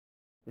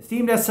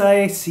Esteemed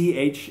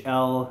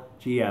SICHL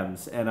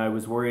GMs, and I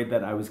was worried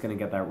that I was going to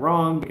get that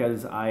wrong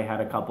because I had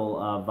a couple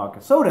of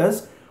vodka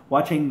sodas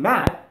watching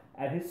Matt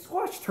at his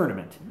squash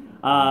tournament.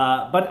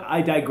 But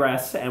I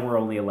digress, and we're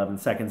only 11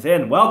 seconds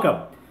in.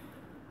 Welcome.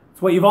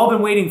 It's what you've all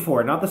been waiting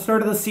for. Not the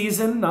start of the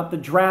season, not the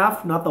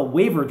draft, not the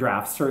waiver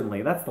draft,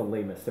 certainly. That's the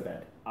lamest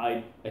event.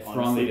 I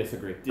strongly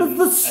disagree. That's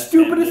the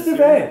stupidest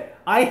event.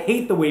 I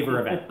hate the waiver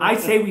event. I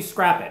say we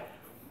scrap it.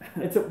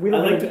 I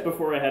liked it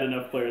before I had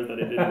enough players that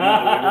I didn't need the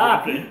waiver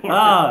draft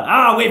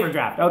anymore. Waiver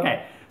draft.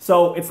 Okay.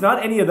 So it's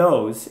not any of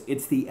those.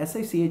 It's the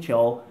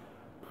SICHL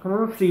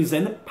per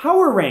season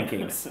power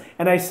rankings.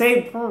 And I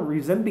say per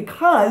reason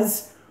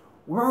because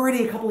we're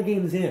already a couple of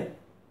games in.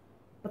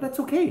 But that's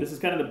okay. This is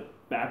kind of the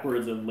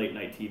backwards of late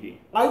night TV.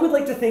 I would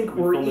like to think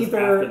we're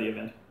either... after the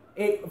event.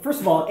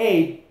 First of all,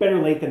 better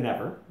late than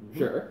never.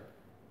 Sure.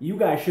 You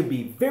guys should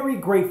be very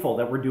grateful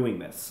that we're doing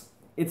this.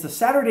 It's a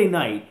Saturday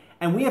night,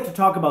 and we have to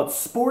talk about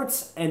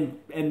sports and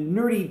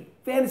nerdy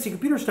fantasy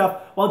computer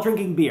stuff while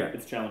drinking beer.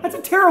 It's challenging. That's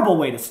a terrible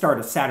way to start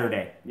a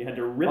Saturday. You had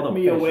to rip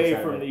me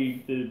away from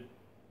the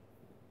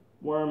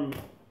warm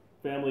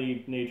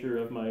family nature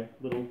of my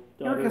little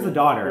daughter. Eric has a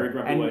daughter,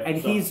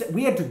 and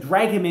we had to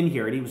drag him in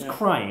here, and he was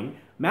crying.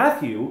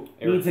 Matthew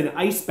needs an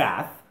ice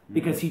bath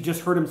because he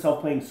just hurt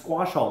himself playing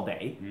squash all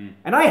day,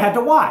 and I had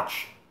to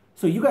watch.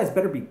 So you guys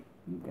better be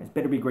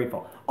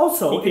grateful.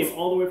 Also, he came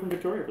all the way from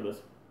Victoria for this.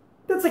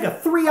 That's like a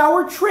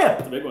 3-hour trip.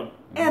 It's a big one.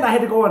 And I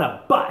had to go on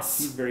a bus.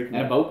 He's very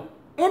committed. And a boat.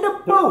 And a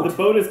boat. The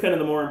boat is kind of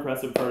the more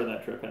impressive part of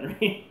that trip,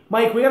 Henry.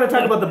 Mike, we got to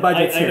talk about the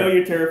budgets here. I know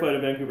you're terrified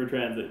of Vancouver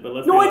Transit, but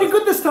let's. No, I did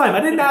good this time.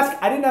 I didn't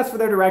ask for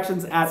their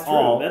directions at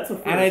all. That's a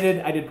first. And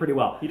I did pretty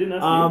well. You didn't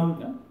ask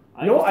me?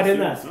 No, I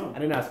didn't ask. I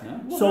didn't ask.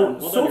 No.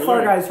 So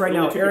far, guys, right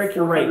now, Eric,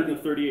 you're right.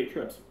 438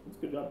 trips. That's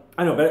a good job.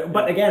 I know,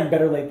 but again,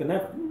 better late than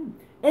never.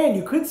 And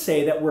you could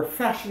say that we're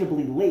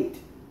fashionably late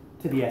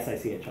to the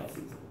SICHL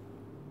season.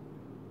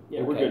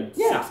 Yeah, we're good.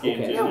 Yeah, 6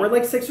 games in. Yeah, we're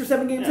like 6 or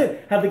 7 games in.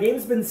 Have the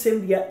games been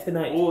simmed yet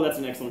tonight? Oh, that's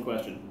an excellent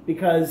question.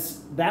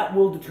 Because that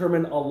will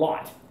determine a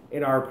lot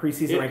in our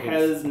preseason rankings.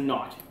 It has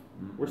not.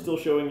 We're still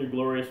showing your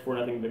glorious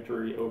 4-0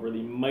 victory over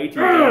the mighty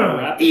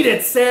Raptors. Eat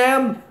it,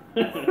 Sam!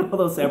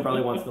 Although Sam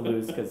probably wants to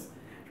lose because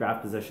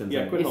draft positions.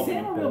 Yeah, is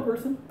Sam a real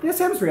person? Yeah,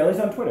 Sam's real. He's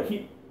on Twitter.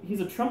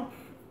 He's a Trump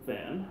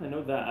fan. I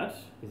know that.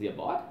 Is he a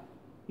bot?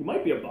 He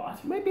might be a bot.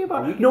 He might be a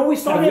bot. No, we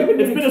saw him.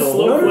 It's been a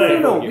slow play.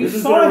 No. We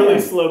saw him. Really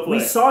slow play.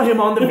 We saw him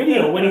on the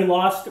video when he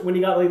lost. When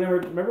he got like,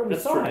 remember we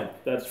saw him.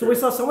 That's true. So we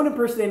saw someone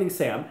impersonating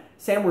Sam.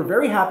 Sam, we're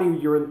very happy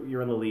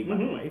you're in the league, by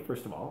the way.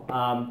 First of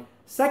all,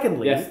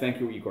 secondly, yes,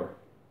 thank you, Igor.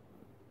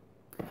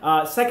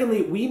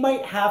 Secondly, we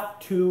might have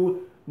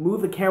to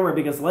move the camera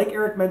because, like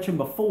Eric mentioned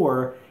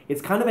before,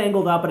 it's kind of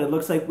angled up, and it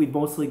looks like we've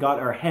mostly got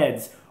our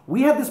heads.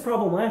 We had this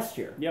problem last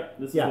year. Yep,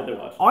 this is what they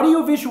watched.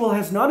 Audio visual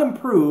has not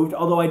improved,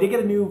 although I did get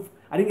a new.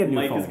 I didn't get a new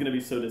Mike phone. is going to be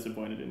so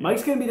disappointed in you.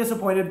 Mike's going to be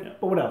disappointed,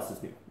 but what else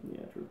is new?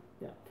 Yeah, true.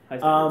 Yeah, high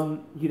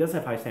standards. He does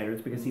have high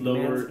standards because he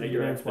demands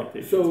your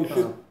expectations.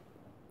 So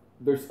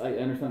I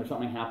understand there's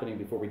something happening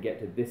before we get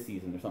to this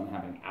season. There's something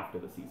happening after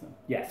the season.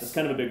 Yes, it's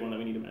kind of a big one that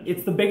we need to mention.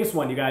 It's the biggest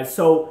one, you guys.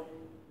 So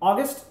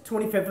August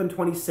 25th and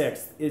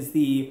 26th is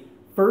the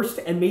first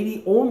and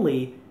maybe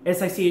only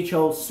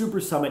SICHL Super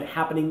Summit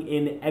happening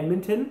in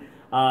Edmonton.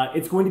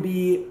 It's going to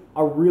be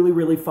a really,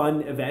 really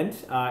fun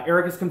event.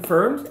 Eric has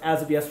confirmed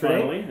as of yesterday.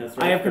 Finally, that's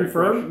right. I have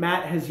confirmed.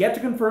 Matt has yet to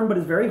confirm, but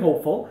is very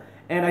hopeful.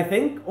 And I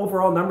think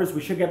overall numbers,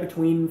 we should get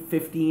between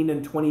 15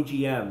 and 20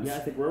 GMs. Yeah, I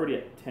think we're already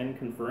at 10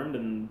 confirmed,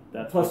 and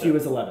that's... Plus you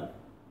is 11.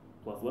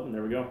 Plus 11,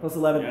 there we go. Plus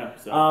 11. Yeah,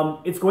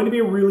 so. It's going to be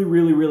a really,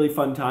 really, really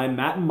fun time.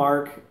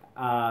 Mike,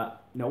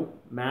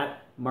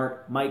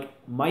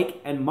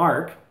 and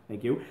Mark,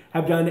 thank you,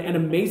 have done an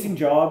amazing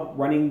job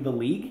running the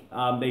league.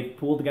 They've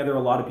pulled together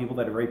a lot of people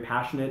that are very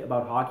passionate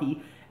about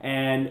hockey.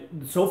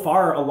 And so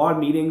far, a lot of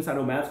meetings. I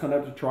know Matt's gone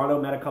out to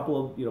Toronto, met a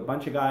couple of,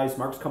 bunch of guys.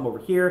 Mark's come over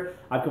here.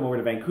 I've come over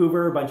to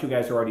Vancouver. A bunch of you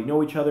guys already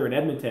know each other in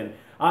Edmonton.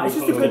 It's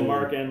just a good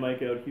Mark and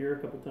Mike out here a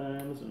couple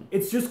times.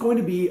 It's just going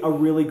to be a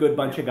really good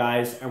bunch of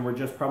guys, and we're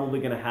just probably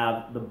going to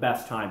have the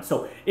best time.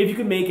 So if you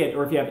can make it,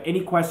 or if you have any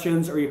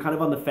questions, or you're kind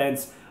of on the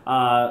fence,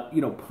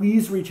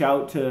 please reach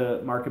out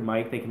to Mark and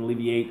Mike. They can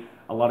alleviate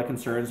a lot of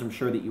concerns I'm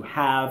sure that you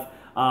have.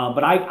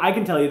 But I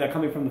can tell you that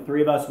coming from the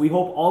three of us, we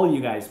hope all of you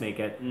guys make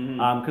it,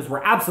 because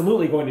we're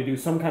absolutely going to do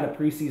some kind of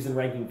preseason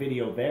ranking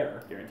video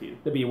there. Guaranteed.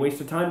 It'd be a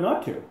waste of time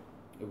not to.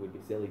 It would be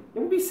silly. It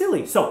would be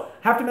silly. So,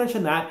 have to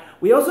mention that.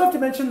 We also have to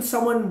mention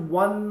someone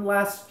won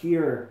last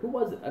year. Who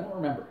was it? I don't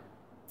remember.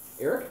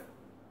 Eric?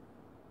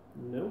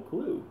 No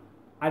clue.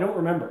 I don't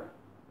remember.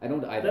 I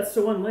don't either. That's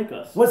so unlike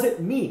us. Was it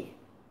me?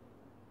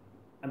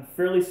 I'm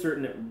fairly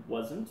certain it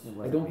wasn't.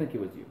 I don't think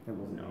it was you. It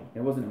wasn't me.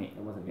 It wasn't me.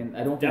 It wasn't me. And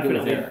I don't think it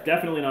was Eric.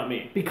 Definitely not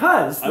me.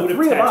 Because I would the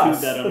have three of tattooed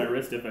us, that on my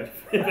wrist if I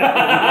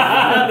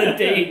the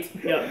date.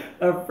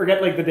 Yeah.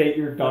 Forget like the date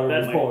your daughter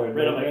was born.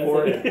 Right on my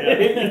forehead.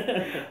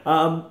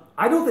 Yeah.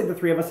 I don't think the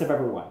three of us have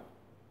ever won.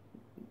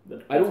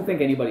 I don't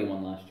think anybody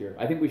won last year.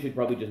 I think we should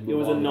probably just move on. It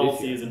was a null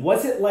this year. season.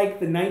 Was it like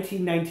the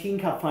 1919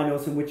 Cup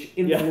Finals in which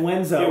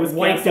influenza it was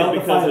wiped out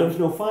the because final? of- There was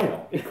no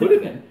final. It could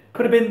have been.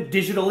 Could have been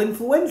digital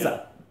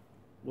influenza.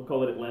 We'll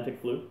call it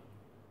Atlantic flu.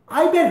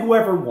 I bet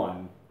whoever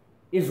won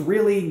is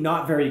really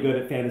not very good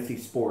at fantasy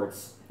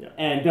sports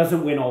and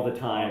doesn't win all the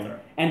time That's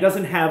right. and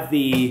doesn't have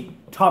the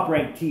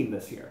top-ranked team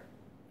this year.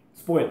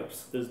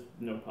 Spoilers. There's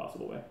no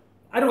possible way.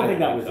 I don't think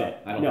that was so. it.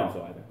 I don't think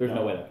so either. There's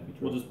no way that can be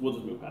true. We'll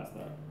just move past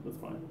that. That's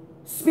fine.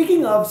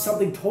 Speaking of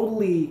something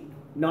totally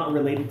not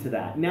related to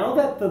that, now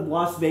that the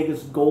Las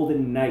Vegas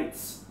Golden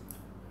Knights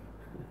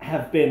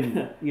have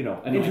been,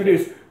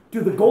 introduced,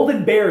 do the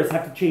Golden Bears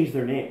have to change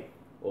their name?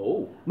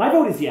 Oh. My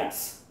vote is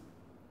yes.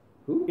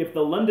 Who? If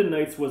the London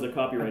Knights was a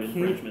copyright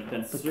infringement,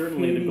 then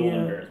certainly the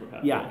Golden Bears would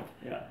have to. Yeah.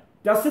 Yeah.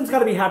 Dustin's got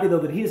to be happy, though,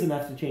 that he doesn't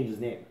have to change his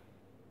name.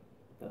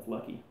 That's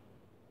lucky.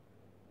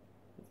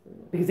 That's very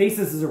lucky. Because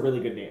Aces is a really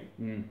good name.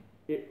 Mm.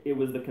 It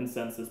was the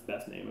consensus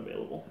best name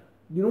available.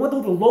 You know what,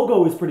 though? The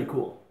logo is pretty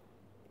cool.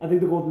 I think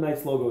the Golden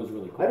Knights logo is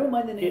really cool. I don't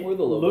mind the name or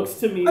the logo. Looks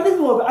to me. I think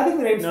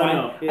the name's fine.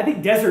 No, I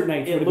think Desert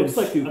Knights would it have been looks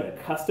like stupid. a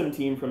custom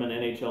team from an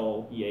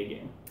NHL EA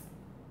game.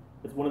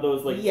 It's one of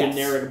those Yes.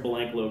 generic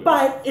blank logos.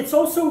 But it's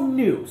also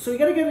new, so you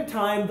got to give it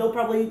time. They'll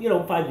probably,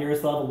 5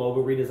 years, they'll have a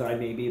logo redesign.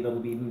 Maybe that'll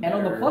be even And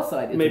on the better. plus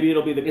side, Maybe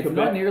it'll be the it's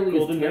Quebec not nearly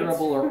Golden as Knights.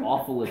 terrible or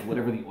awful as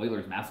whatever the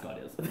Oilers mascot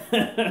is.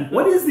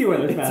 What is the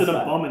Oilers It's mascot? an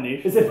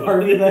abomination. Is it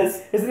Harvey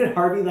the? Isn't it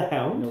Harvey the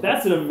Hound?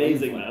 That's an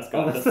amazing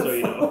mascot. Just so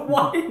you know.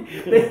 Why?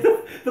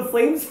 The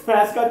Flames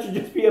mascot should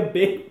just be a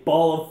big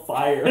ball of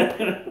fire.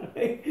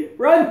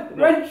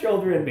 Run,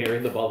 children! Bury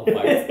the ball of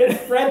fire. It's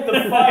Fred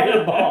the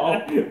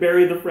Fireball.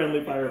 Bury the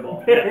friendly fireball.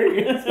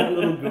 Barry has got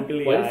little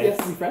googly Why does he eyes.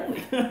 have to be friendly?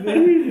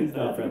 He's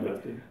not friendly.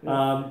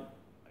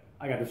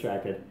 I got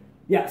distracted.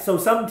 Yeah, so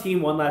some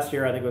team won last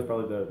year. I think it was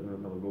probably the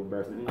Golden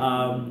Bears.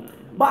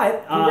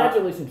 But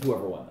Congratulations to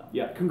whoever won, though.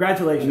 Yeah.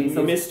 congratulations. I mean,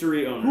 So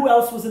Mystery owner. who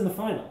else was in the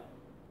final?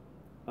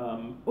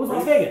 It was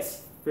Las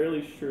Vegas.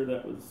 Fairly sure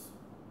that was.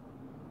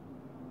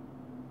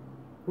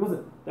 Who was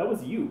it? That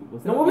was you.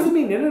 No, what was it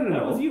mean? No.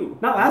 That was you.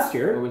 Not last Or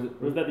year. was it?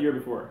 Or was that the year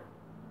before?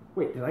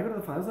 Wait, did I go to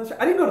the finals last year?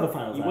 I didn't go to the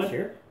finals You last went-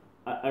 year.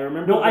 I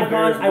remember. No, the I've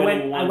gone. Bears I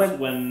winning went. I once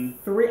went when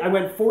 3. I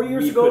went 4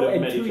 years we ago could have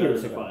and met 2 each other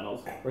years in the ago.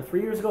 finals. Or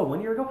 3 years ago,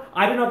 1 year ago.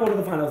 I did not go to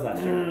the finals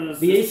last year. The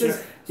Let's Aces.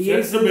 check The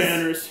Aces. the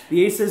banners.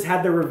 The Aces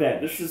had their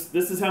revenge.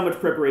 This is how much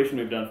preparation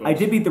we've done, folks. I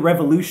did beat the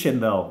Revolution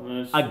though.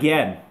 Nice.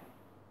 Again.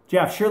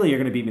 Jeff, surely you're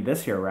going to beat me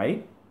this year,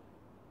 right?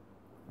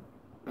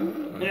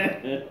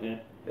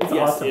 It's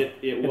yes, awesome.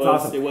 It was.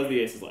 awesome. It was the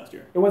Aces last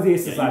year. It was the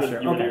Aces Yeah, you last were-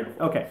 year. you were the Okay. year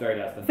before. Okay. Sorry,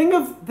 Dustin.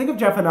 Think of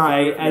Jeff and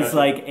I Sorry, as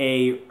like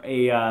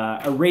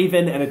a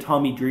Raven and a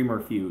Tommy Dreamer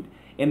feud,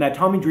 in that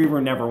Tommy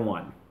Dreamer never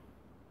won.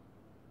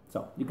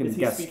 So you can Is he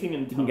guess. speaking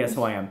in You can guess tongues?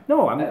 who I am.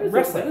 No, I'm That is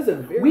wrestling. a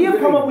very, We have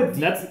come very up with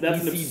That's an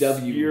ECW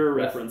obscure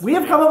reference. we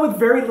have come up with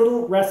very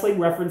little wrestling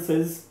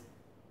references,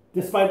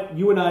 despite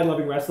you and I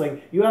loving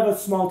wrestling. You have a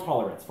small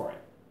tolerance for it.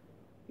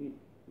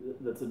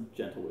 That's a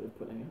gentle way of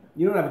putting it.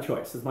 You don't have a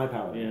choice. It's my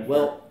power. Yeah.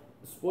 Well,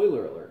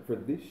 spoiler alert for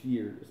this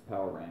year's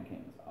Power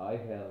Rankings.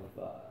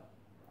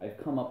 I've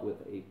come up with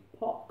a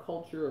pop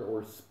culture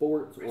or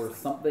sports or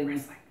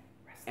something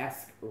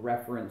esque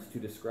reference to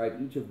describe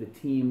each of the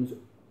teams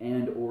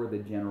and or the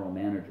general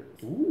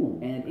managers. Ooh,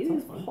 And that it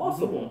sounds is fun.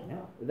 possible Yeah.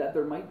 that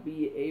there might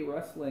be a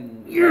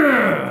wrestling.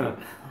 Yeah.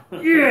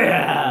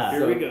 Yeah.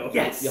 Here we go.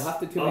 Yes. You'll have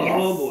to tune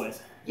Oh in.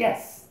 boys.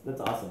 Yes.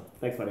 That's awesome.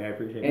 Thanks, buddy. I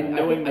appreciate And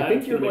that. Knowing I that, think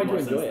it's you're gonna going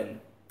make to more enjoy sense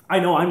it. I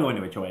know I'm going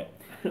to enjoy it.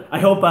 I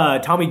hope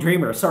Tommy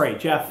Dreamer, sorry,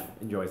 Jeff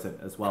enjoys it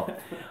as well.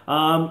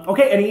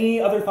 Okay, any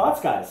other thoughts,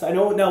 guys? I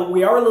know now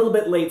we are a little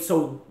bit late,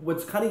 so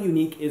what's kind of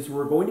unique is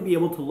we're going to be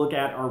able to look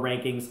at our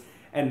rankings.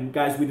 And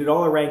guys, we did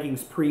all our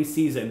rankings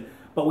pre-season,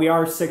 but we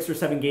are 6 or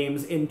 7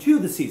 games into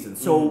the season.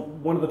 So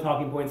one of the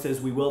talking points is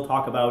we will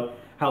talk about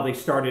how they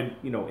started,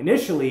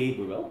 initially.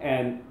 We will?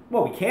 And,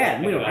 well, we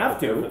can. We don't have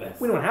prepare for to.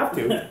 this. We don't have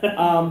to.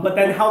 But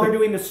then how they're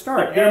doing to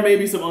start. There And- may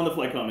be some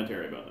on-the-fly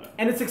commentary about that.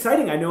 and it's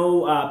exciting. I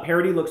know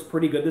parity looks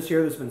pretty good this year.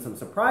 There's been some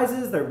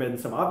surprises. There have been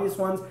some obvious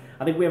ones.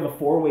 I think we have a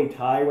 4-way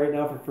tie right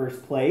now for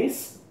first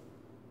place.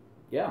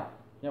 Yeah,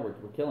 we're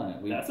killing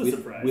it. That's a we,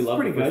 surprise. We love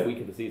Pretty the first good.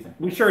 week of the season.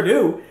 We sure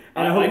do.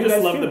 And I, hope I you just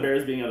guys love do. the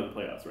Bears being out of the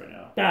playoffs right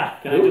now. Ah,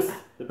 Can who? I just...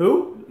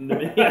 Who?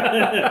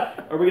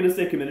 Are we going to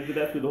stay committed to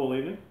that through the whole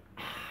evening?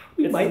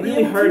 We It's might be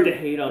really able hard to. to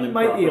hate on We him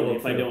might be properly able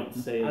if I to. don't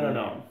say I don't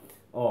the know. name.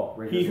 Oh,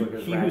 He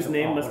whose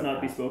name must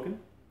not be spoken?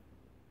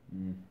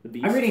 The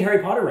Beast? I'm reading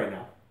Harry Potter right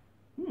now.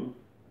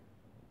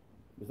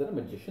 Was that a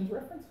magician's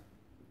reference?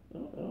 I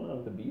don't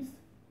know. The Beast?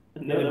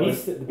 No, the that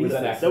Beast. was, The Beast.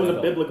 that that was a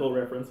accidental? biblical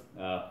reference.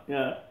 Uh,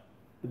 Yeah.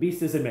 The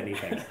Beast is in many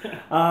things.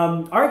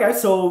 All right,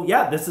 guys. So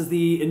yeah, this is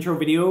the intro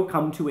video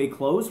come to a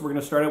close. We're going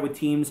to start out with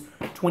teams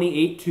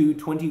 28 to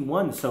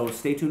 21. So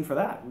stay tuned for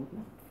that.